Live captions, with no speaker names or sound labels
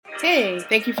Hey,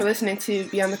 thank you for listening to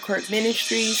Beyond the Court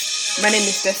Ministries. My name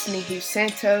is Destiny Hughes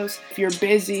Santos. If you're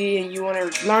busy and you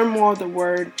want to learn more of the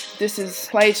Word, this is a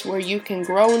place where you can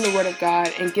grow in the Word of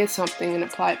God and get something and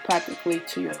apply it practically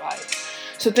to your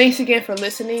life. So thanks again for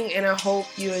listening, and I hope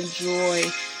you enjoy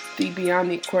the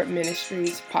Beyond the Court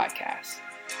Ministries podcast.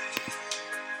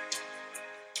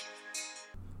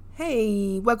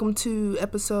 Hey, welcome to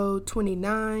episode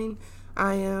 29.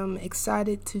 I am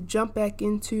excited to jump back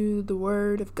into the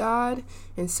Word of God.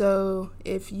 And so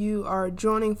if you are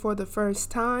joining for the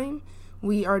first time,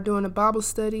 we are doing a Bible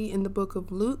study in the book of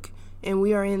Luke, and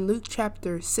we are in Luke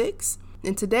chapter 6.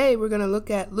 And today we're going to look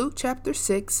at Luke chapter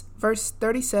 6, verse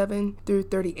 37 through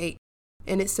 38.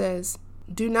 And it says,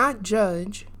 "Do not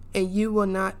judge, and you will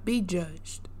not be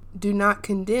judged. Do not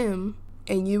condemn,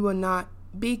 and you will not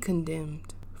be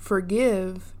condemned.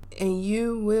 Forgive, and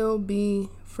you will be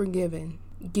forgiven.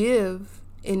 Give,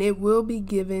 and it will be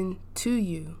given to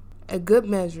you. A good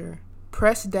measure,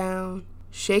 pressed down,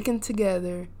 shaken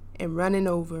together, and running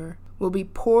over, will be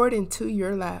poured into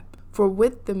your lap. For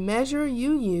with the measure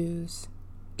you use,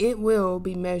 it will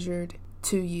be measured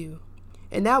to you."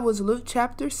 And that was Luke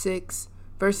chapter 6,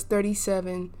 verse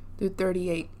 37 through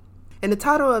 38. And the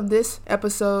title of this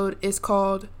episode is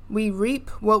called, "We Reap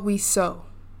What We Sow."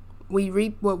 We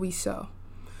reap what we sow.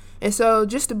 And so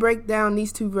just to break down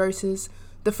these two verses,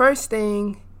 the first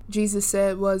thing Jesus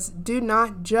said was, "Do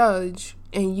not judge,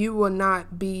 and you will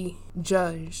not be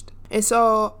judged." And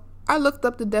so I looked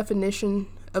up the definition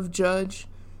of judge,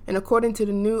 and according to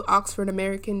the New Oxford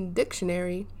American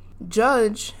Dictionary,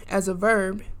 judge as a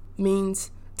verb means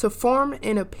to form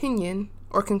an opinion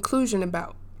or conclusion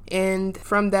about. And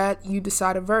from that, you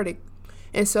decide a verdict.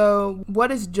 And so what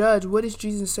is judge? What is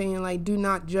Jesus saying? Like, do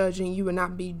not judge and you will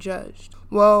not be judged.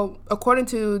 Well, according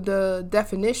to the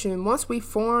definition, once we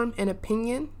form an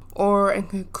opinion or a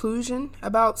conclusion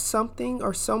about something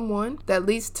or someone that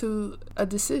leads to a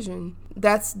decision,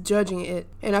 that's judging it.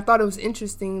 And I thought it was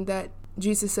interesting that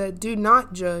Jesus said, "Do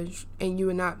not judge and you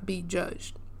will not be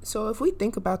judged." So if we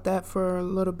think about that for a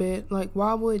little bit, like,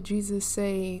 why would Jesus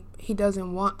say he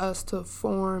doesn't want us to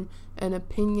form an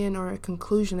opinion or a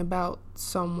conclusion about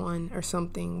someone or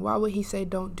something? Why would he say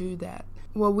don't do that?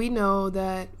 Well, we know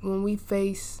that when we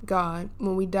face God,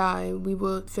 when we die, we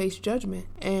will face judgment.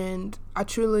 And I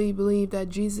truly believe that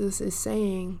Jesus is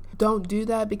saying, don't do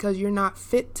that because you're not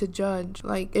fit to judge.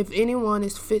 Like, if anyone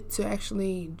is fit to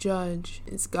actually judge,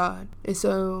 it's God. And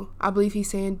so I believe he's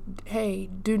saying, hey,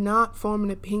 do not form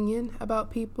an opinion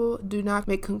about people. Do not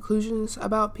make conclusions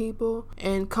about people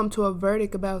and come to a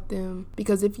verdict about them.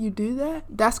 Because if you do that,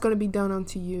 that's going to be done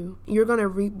unto you. You're going to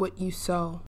reap what you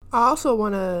sow. I also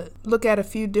want to look at a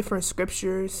few different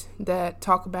scriptures that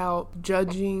talk about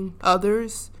judging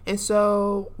others. And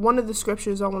so one of the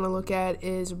scriptures I want to look at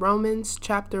is Romans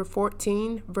chapter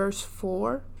 14, verse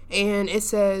 4. And it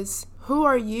says, "Who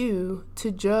are you to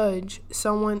judge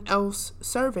someone else's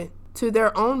servant? To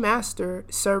their own master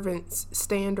servants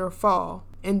stand or fall,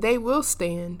 and they will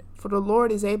stand, for the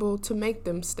Lord is able to make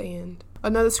them stand."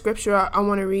 Another scripture I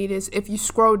want to read is if you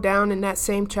scroll down in that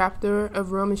same chapter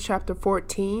of Romans chapter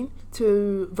 14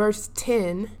 to verse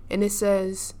 10, and it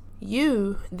says,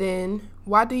 "You, then,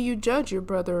 why do you judge your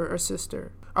brother or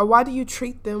sister? Or why do you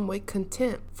treat them with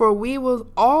contempt? For we will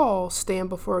all stand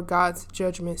before God's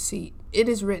judgment seat. It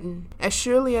is written, as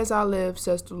surely as I live,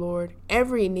 says the Lord,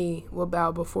 every knee will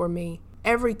bow before me,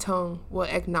 every tongue will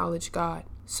acknowledge God.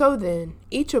 So then,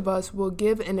 each of us will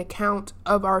give an account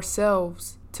of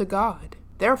ourselves to God.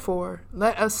 Therefore,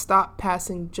 let us stop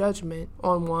passing judgment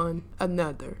on one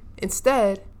another.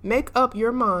 Instead, make up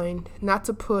your mind not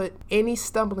to put any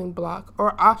stumbling block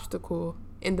or obstacle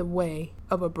in the way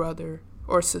of a brother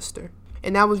or sister."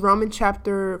 And that was Romans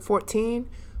chapter 14,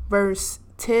 verse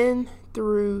 10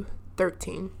 through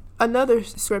 13. Another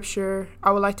scripture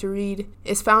I would like to read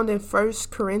is found in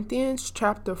 1 Corinthians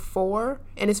chapter 4,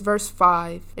 and it's verse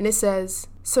 5. And it says,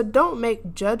 "So don't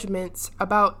make judgments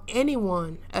about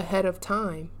anyone ahead of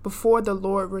time before the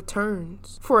Lord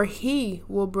returns. For he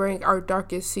will bring our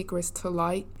darkest secrets to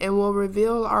light and will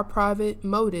reveal our private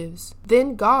motives.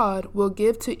 Then God will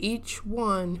give to each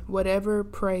one whatever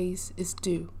praise is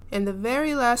due." And the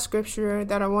very last scripture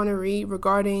that I want to read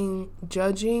regarding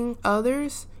judging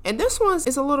others, and this one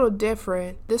is a little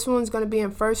different. This one's going to be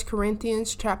in 1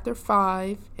 Corinthians chapter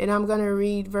 5, and I'm going to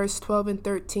read verse 12 and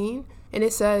 13. And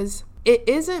it says, "It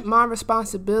isn't my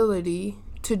responsibility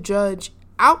to judge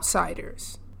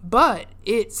outsiders, but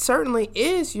it certainly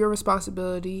is your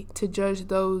responsibility to judge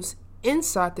those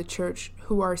inside the church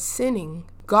who are sinning.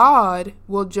 God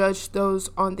will judge those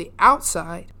on the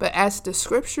outside. But as the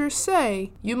scriptures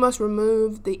say, you must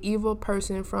remove the evil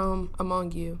person from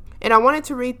among you. And I wanted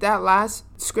to read that last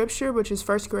scripture, which is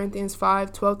 1 Corinthians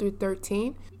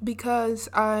 5:12-13, because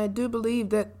I do believe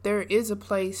that there is a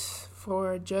place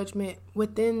for judgment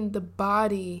within the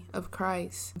body of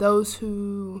Christ. Those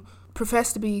who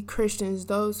profess to be Christians,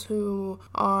 those who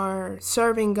are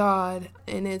serving God,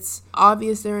 and it's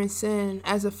obvious they're in sin.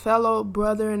 As a fellow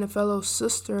brother and a fellow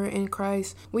sister in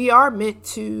Christ, we are meant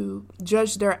to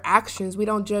judge their actions. We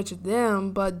don't judge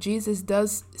them, but Jesus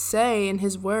does say in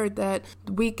his word that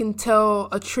we can tell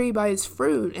a tree by its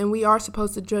fruit, and we are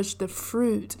supposed to judge the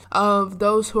fruit of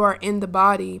those who are in the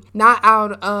body, not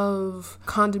out of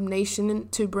condemnation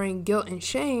to bring guilt and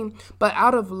shame, but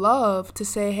out of love to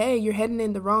say, hey, you're heading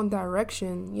in the wrong direction.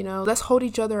 Let's hold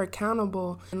each other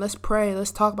accountable, and let's pray.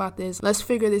 Let's talk about this. Let's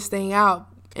figure this thing out.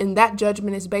 And that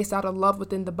judgment is based out of love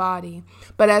within the body.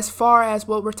 But as far as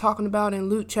what we're talking about in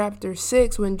Luke chapter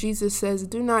 6, when Jesus says,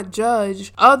 do not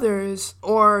judge others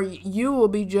or you will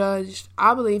be judged,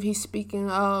 I believe he's speaking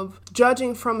of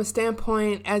judging from a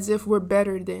standpoint as if we're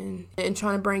better than, and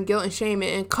trying to bring guilt and shame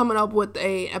and coming up with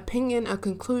an opinion, a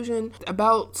conclusion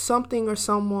about something or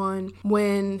someone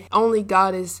when only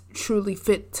God is truly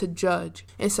fit to judge.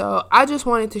 And so I just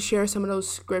wanted to share some of those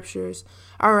scriptures.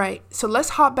 All right, so let's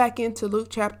hop back into Luke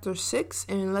chapter 6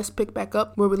 and let's pick back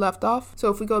up where we left off. So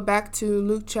if we go back to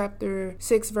Luke chapter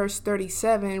 6, verse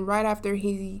 37, right after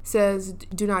he says,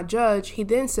 do not judge, he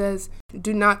then says,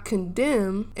 do not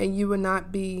condemn, and you will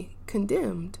not be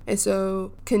condemned. And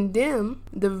so condemn,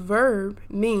 the verb,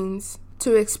 means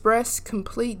to express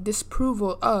complete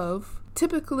disapproval of,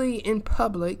 typically in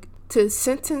public, to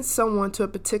sentence someone to a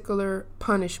particular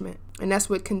punishment. And that's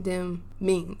what condemn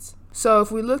means. So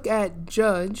if we look at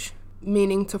judge,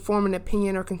 meaning to form an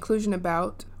opinion or conclusion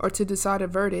about, or to decide a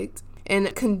verdict,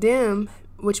 and condemn,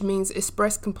 which means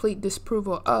express complete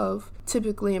disapproval of,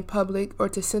 typically in public, or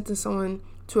to sentence someone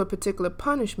to a particular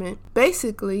punishment.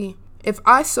 Basically, if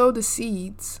I sow the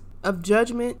seeds of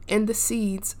judgment and the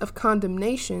seeds of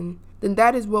condemnation, then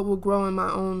that is what will grow in my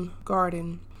own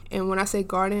garden. And when I say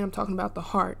garden, I'm talking about the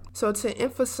heart. So to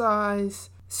emphasize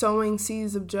sowing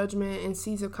seeds of judgment and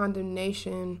seeds of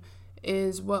condemnation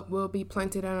is what will be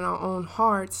planted in our own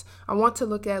hearts, I want to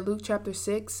look at Luke chapter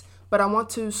 6, but I want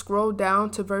to scroll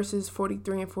down to verses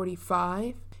 43 and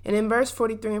 45. And in verse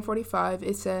 43 and 45,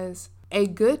 it says, a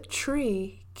good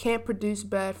tree can't produce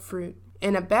bad fruit,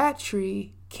 and a bad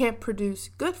tree can't produce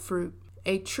good fruit.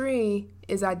 A tree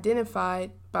is identified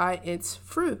by its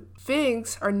fruit.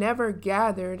 Figs are never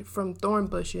gathered from thorn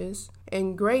bushes,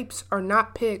 and grapes are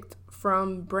not picked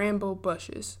from bramble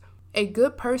bushes. A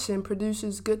good person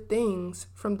produces good things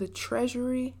from the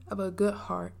treasury of a good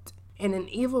heart, and an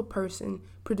evil person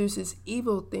produces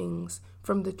evil things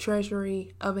from the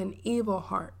treasury of an evil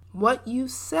heart. What you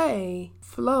say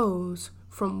flows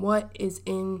from what is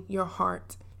in your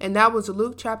heart. And that was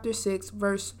Luke chapter 6,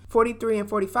 verse 43 and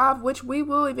 45, which we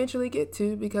will eventually get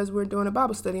to because we're doing a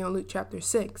Bible study on Luke chapter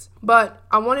 6. But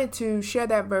I wanted to share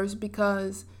that verse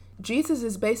because Jesus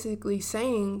is basically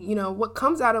saying, what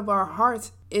comes out of our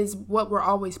hearts is what we're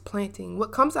always planting.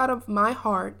 What comes out of my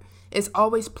heart is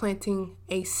always planting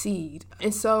a seed.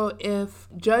 And so if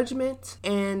judgment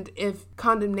and if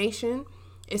condemnation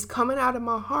is coming out of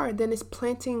my heart, then it's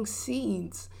planting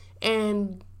seeds.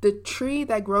 And the tree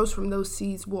that grows from those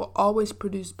seeds will always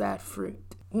produce bad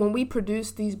fruit. When we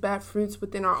produce these bad fruits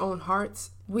within our own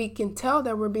hearts, we can tell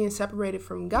that we're being separated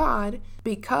from God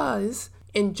because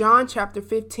in John chapter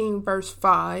 15, verse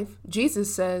 5,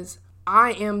 Jesus says,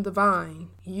 I am the vine,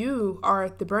 you are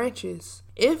the branches.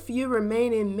 If you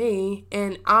remain in me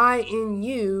and I in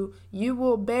you, you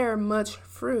will bear much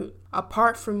fruit.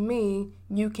 Apart from me,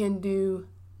 you can do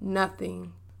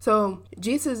nothing. So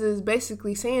Jesus is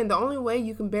basically saying the only way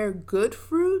you can bear good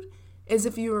fruit is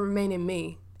if you remain in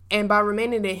me. And by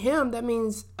remaining in him, that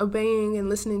means obeying and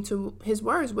listening to his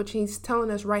words, which he's telling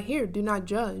us right here, do not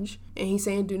judge. And he's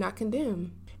saying, do not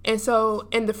condemn. And so,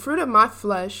 and the fruit of my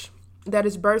flesh that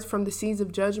is birthed from the seeds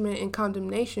of judgment and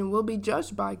condemnation will be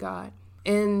judged by God.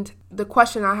 And the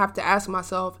question I have to ask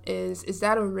myself is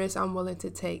that a risk I'm willing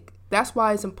to take? That's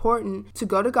why it's important to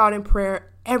go to God in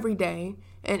prayer every day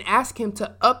and ask him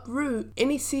to uproot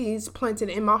any seeds planted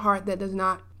in my heart that does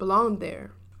not belong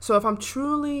there. So if I'm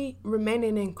truly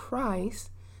remaining in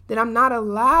Christ, then I'm not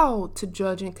allowed to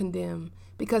judge and condemn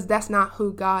because that's not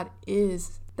who God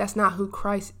is. That's not who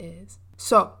Christ is.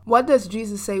 So what does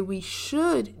Jesus say we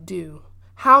should do?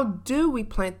 How do we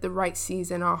plant the right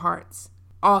seeds in our hearts?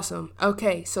 Awesome.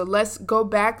 Okay, so let's go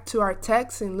back to our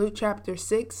text in Luke chapter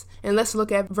 6 and let's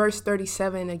look at verse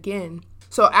 37 again.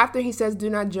 So after he says, do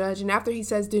not judge, and after he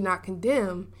says, do not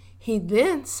condemn, he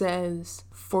then says,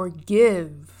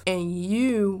 forgive, and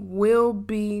you will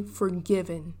be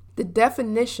forgiven. The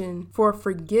definition for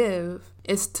forgive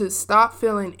is to stop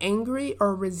feeling angry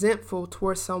or resentful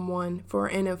towards someone for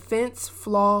an offense,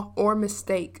 flaw, or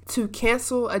mistake, to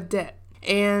cancel a debt.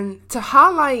 And to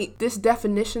highlight this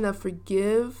definition of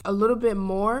forgive a little bit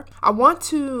more, I want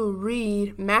to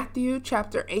read Matthew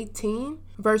chapter 18,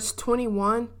 verse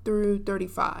 21 through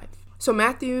 35. So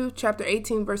Matthew chapter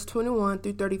 18, verse 21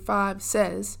 through 35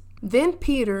 says, Then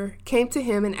Peter came to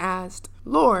him and asked,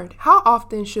 Lord, how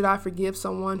often should I forgive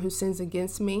someone who sins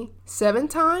against me? 7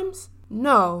 times?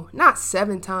 No, not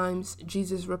 7 times,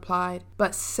 Jesus replied,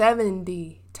 but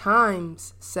 70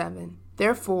 times 7.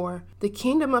 Therefore, the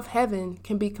kingdom of heaven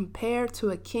can be compared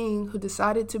to a king who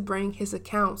decided to bring his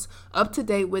accounts up to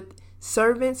date with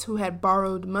servants who had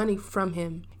borrowed money from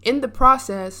him. In the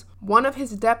process, one of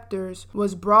his debtors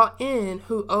was brought in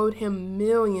who owed him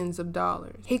millions of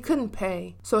dollars. He couldn't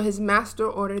pay, so his master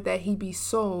ordered that he be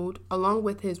sold along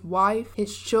with his wife,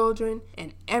 his children,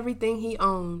 and everything he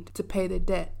owned to pay the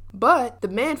debt. But the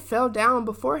man fell down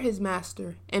before his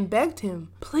master and begged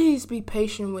him, Please be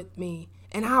patient with me,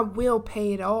 and I will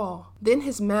pay it all. Then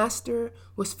his master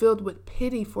was filled with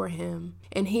pity for him,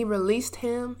 and he released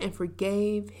him and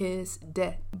forgave his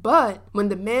debt. But when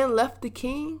the man left the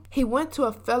king, he went to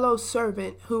a fellow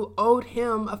servant who owed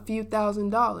him a few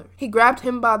 $1,000s. He grabbed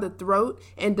him by the throat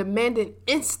and demanded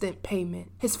instant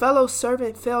payment. His fellow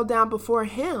servant fell down before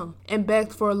him and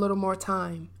begged for a little more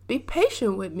time. Be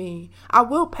patient with me. I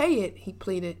will pay it, he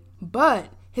pleaded.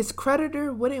 But his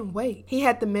creditor wouldn't wait. He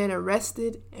had the man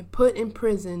arrested and put in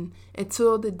prison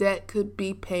until the debt could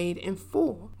be paid in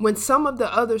full. When some of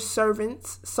the other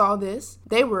servants saw this,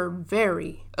 they were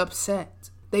very upset.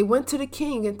 They went to the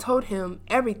king and told him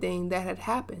everything that had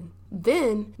happened.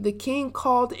 Then the king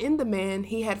called in the man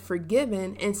he had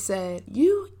forgiven and said,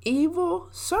 You evil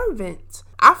servant,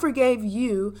 I forgave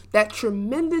you that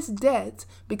tremendous debt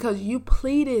because you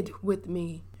pleaded with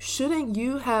me. Shouldn't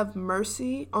you have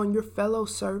mercy on your fellow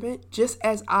servant, just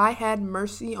as I had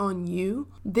mercy on you?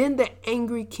 Then the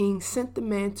angry king sent the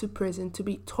man to prison to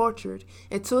be tortured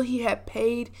until he had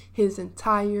paid his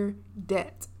entire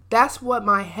debt. That's what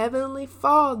my heavenly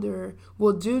Father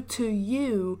will do to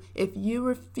you if you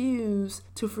refuse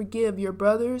to forgive your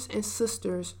brothers and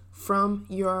sisters from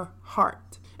your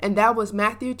heart. And that was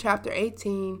Matthew chapter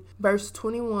 18, verse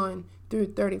 21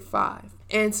 through 35.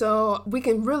 And so we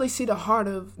can really see the heart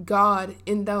of God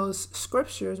in those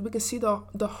scriptures. We can see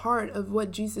the heart of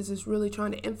what Jesus is really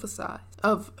trying to emphasize,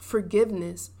 of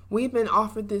forgiveness. We've been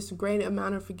offered this great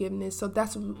amount of forgiveness, so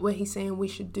that's what he's saying we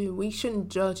should do. We shouldn't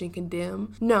judge and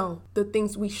condemn. No, the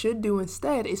things we should do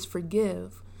instead is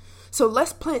forgive. So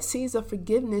let's plant seeds of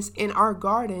forgiveness in our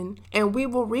garden, and we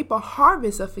will reap a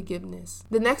harvest of forgiveness.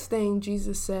 The next thing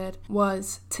Jesus said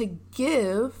was to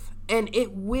give, and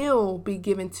it will be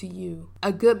given to you.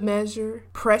 A good measure,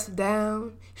 pressed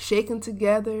down, shaken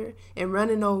together, and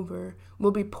running over,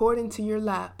 will be poured into your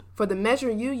lap. For the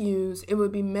measure you use, it will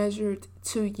be measured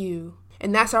to you.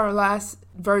 And that's our last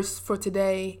verse for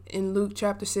today in Luke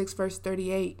chapter 6, verse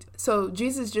 38. So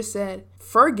Jesus just said,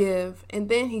 forgive, and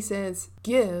then he says,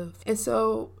 give. And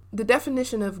so the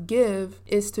definition of give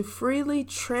is to freely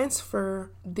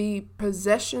transfer the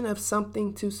possession of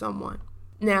something to someone.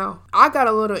 Now, I got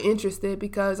a little interested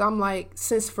because I'm like,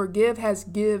 since forgive has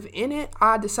give in it,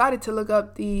 I decided to look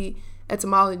up the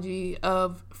etymology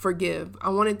of forgive. I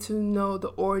wanted to know the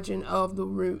origin of the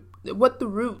root, what the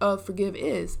root of forgive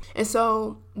is. And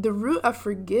so the root of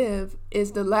forgive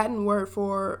is the Latin word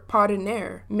for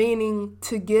pardonare, meaning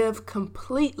to give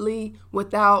completely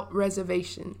without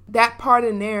reservation. That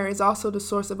pardonare is also the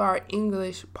source of our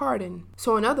English pardon.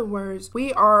 So in other words,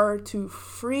 we are to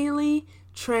freely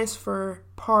transfer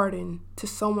pardon to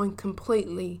someone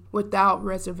completely without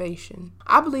reservation.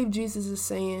 I believe Jesus is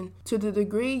saying, to the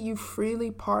degree you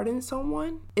freely pardon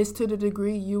someone is to the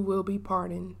degree you will be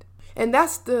pardoned. And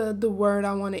that's the word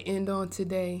I want to end on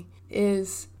today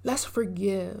is let's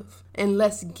forgive and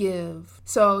let's give.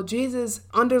 So Jesus'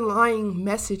 underlying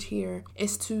message here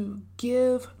is to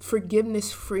give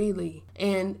forgiveness freely.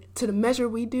 And to the measure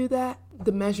we do that,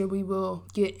 the measure we will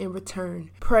get in return.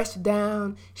 Pressed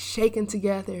down, shaken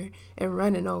together, and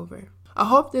running over. I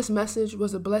hope this message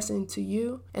was a blessing to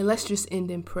you. And let's just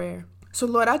end in prayer. So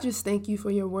Lord, I just thank you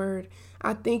for your word.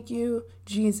 I thank you,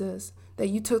 Jesus, that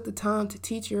you took the time to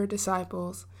teach your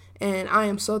disciples. And I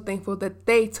am so thankful that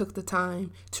they took the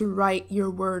time to write your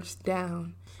words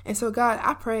down. And so God,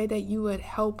 I pray that you would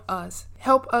help us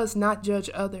not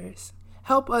judge others.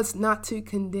 Help us not to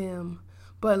condemn,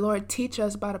 But Lord, teach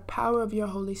us by the power of your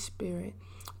Holy Spirit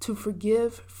to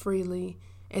forgive freely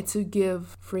and to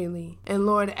give freely. And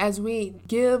Lord, as we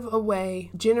give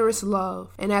away generous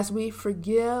love and as we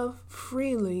forgive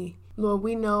freely, Lord,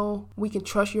 we know we can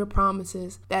trust your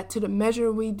promises that to the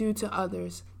measure we do to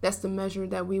others, that's the measure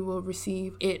that we will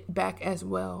receive it back as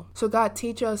well. So God,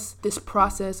 teach us this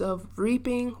process of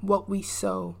reaping what we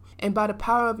sow. And by the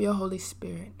power of your Holy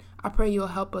Spirit, I pray you'll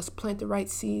help us plant the right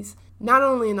seeds, not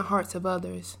only in the hearts of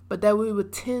others, but that we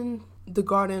would tend the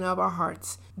garden of our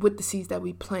hearts with the seeds that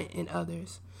we plant in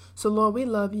others. So Lord, we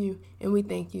love you and we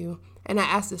thank you. And I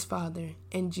ask this, Father,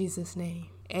 in Jesus' name,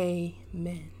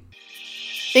 amen.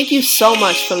 Thank you so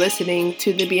much for listening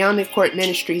to the Beyond the Court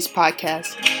Ministries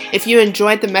podcast. If you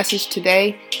enjoyed the message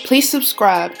today, please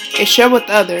subscribe and share with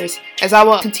others as I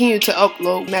will continue to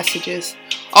upload messages.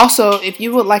 Also, if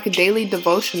you would like a daily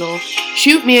devotional,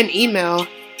 shoot me an email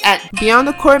at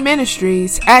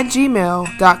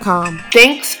beyondthecourtministries@gmail.com.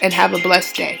 Thanks and have a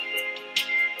blessed day.